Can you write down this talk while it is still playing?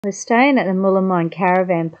We're staying at the Moulamein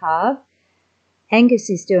caravan pub. Angus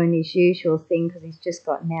is doing his usual thing because he's just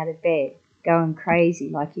gotten out of bed, going crazy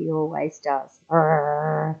like he always does.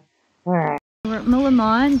 We're at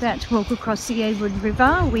Moulamein, about to walk across the Edward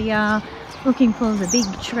River. We are looking for the big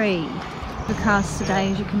tree. Overcast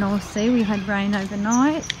today, as you can all see. We had rain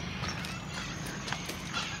overnight,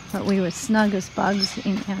 but we were snug as bugs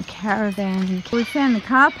in our caravan. We found the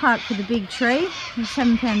car park for the big tree. We just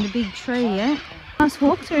haven't found the big tree yet. Nice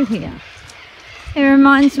walk through here. It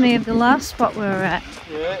reminds me of the last spot we were at.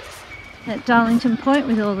 At Darlington Point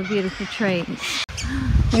with all the beautiful trees.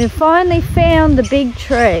 We've finally found the big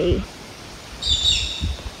tree.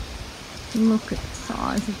 Look at the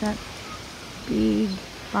size of that big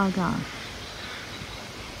bugger.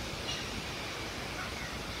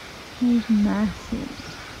 He's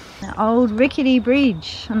massive. An old rickety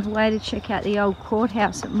bridge on the way to check out the old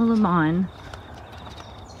courthouse at Moulamein.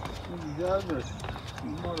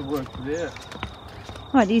 You might have worked it out.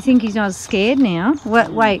 What, do you think he's not scared now?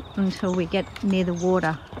 Wait until we get near the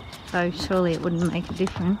water, though surely it wouldn't make a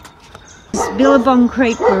difference. It's Billabong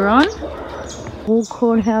Creek we're on. Old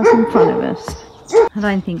courthouse in front of us. I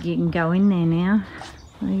don't think you can go in there now.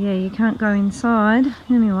 Oh, yeah, you can't go inside.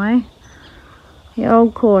 Anyway, the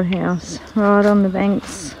old courthouse right on the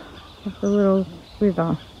banks of the little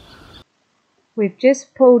river. We've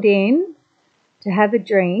just pulled in to have a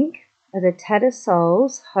drink at the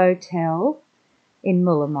Tattersalls Hotel in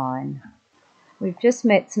Moulamein. We've just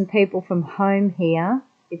met some people from home here.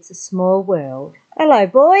 It's a small world. Hello,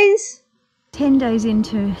 boys! 10 days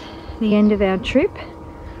into the end of our trip,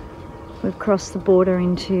 we've crossed the border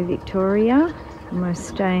into Victoria and we're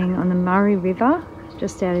staying on the Murray River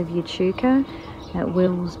just out of Echuca at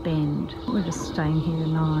Wills Bend. We're just staying here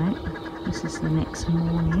tonight. This is the next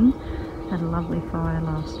morning. Had a lovely fire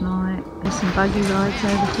last night. There's some buggy rides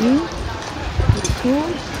over here. Pretty cool.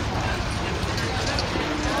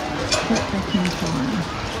 Get back in time.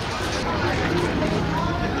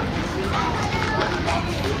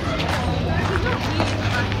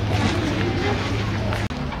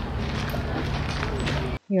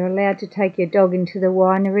 You're allowed to take your dog into the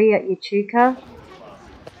winery at Echuca.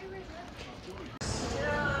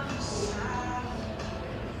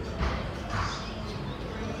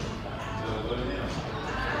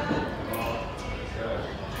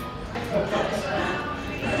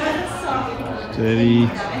 Steady.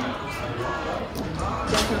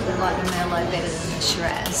 Definitely like the Merlot better than the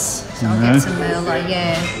Shiraz. So I'll get some Merlot,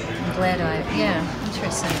 yeah. I'm glad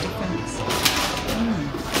interesting difference.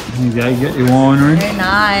 You go get your winery. Very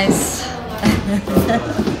nice.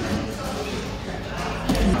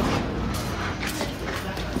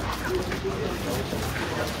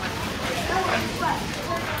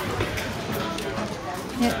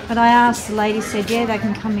 Yeah, but I asked, the lady said, yeah, they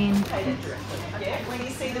can come in. When you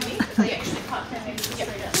see the mix, they actually park down in the street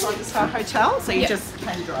outside the Star Hotel, so you just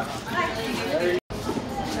can drive.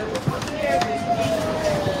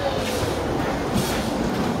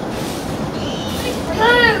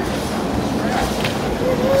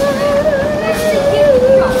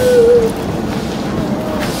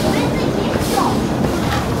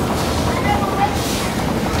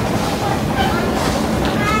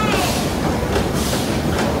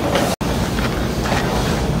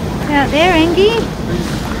 Out there, Angie.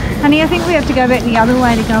 Honey, I think we have to go back the other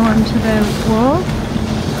way to go onto the wharf.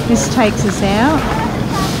 This takes us out.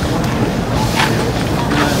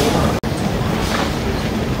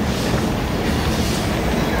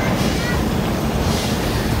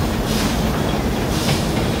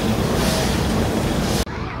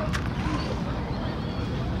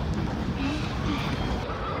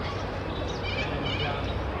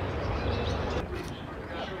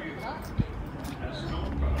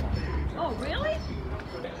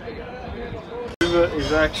 The river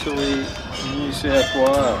is actually New South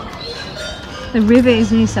Wales. The river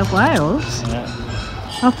is New South Wales? Yeah.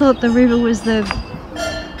 I thought the river was the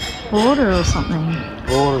border or something. The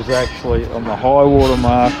border is actually on the high water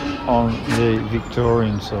mark on the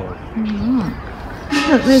Victorian side.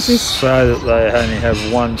 Oh. Look, there's this. So that they only have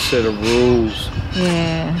one set of rules.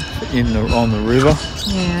 Yeah. On the river.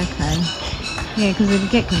 Yeah, okay. Yeah, because it'd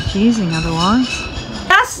get confusing otherwise.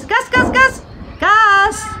 Gus! Gus! Gus! Gus!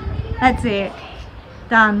 Gus! That's it.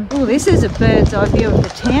 Done. Oh, this is a bird's eye view of the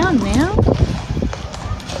town now.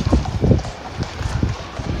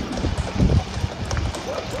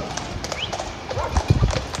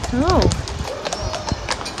 Cool.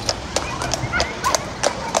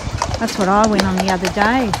 That's what I went on the other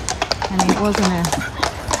day, and it wasn't a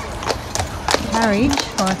carriage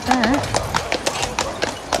like that.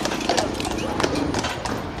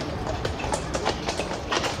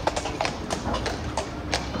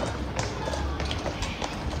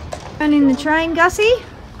 Going in the train, Gussie.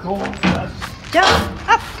 Come on. Jump.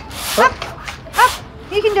 Up. Up.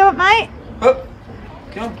 You can do it, mate. Up.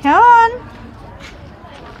 Come. Come on.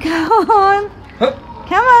 Come on. Up.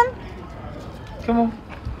 Come on. Come on.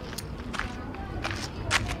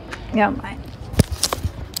 Go, mate.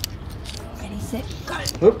 Ready, set,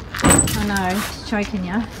 go. Up. I know, it's choking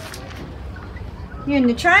you. You're in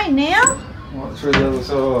the train now. Right through the other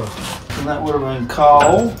side. And that would have been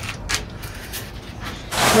coal.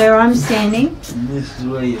 Where I'm standing. And this is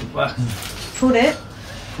where you fucking Put it.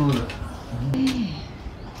 put it.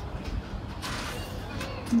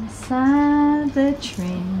 Inside the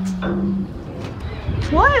train.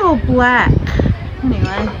 Why all black?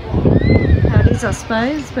 Anyway, how it is, I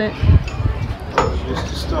suppose, but Just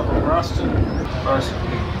to stop it rusting.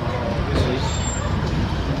 Basically, this is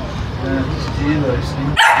gear those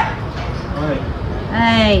things. Right.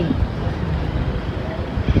 hey.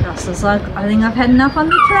 Gus is like, I think I've had enough on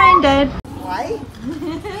the train, Dad. Way.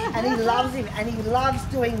 And he loves him, and he loves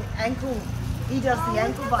doing ankle. He does the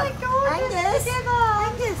ankle bite. Angus.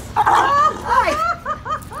 Angus. Hi.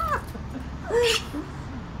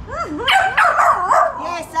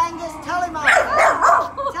 Yes, Angus. Tell him off.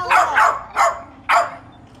 Tell him off.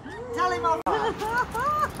 Tell him off.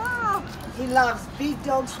 He loves big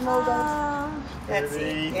dogs, small dogs. That's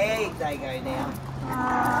it. There they go now.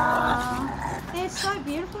 They're so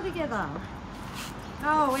beautiful together.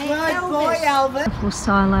 Oh, and Good boy, Albert. Beautiful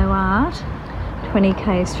silo art. 20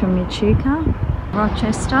 k's from Echuca.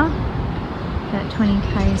 Rochester. About 20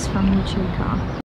 k's from Echuca.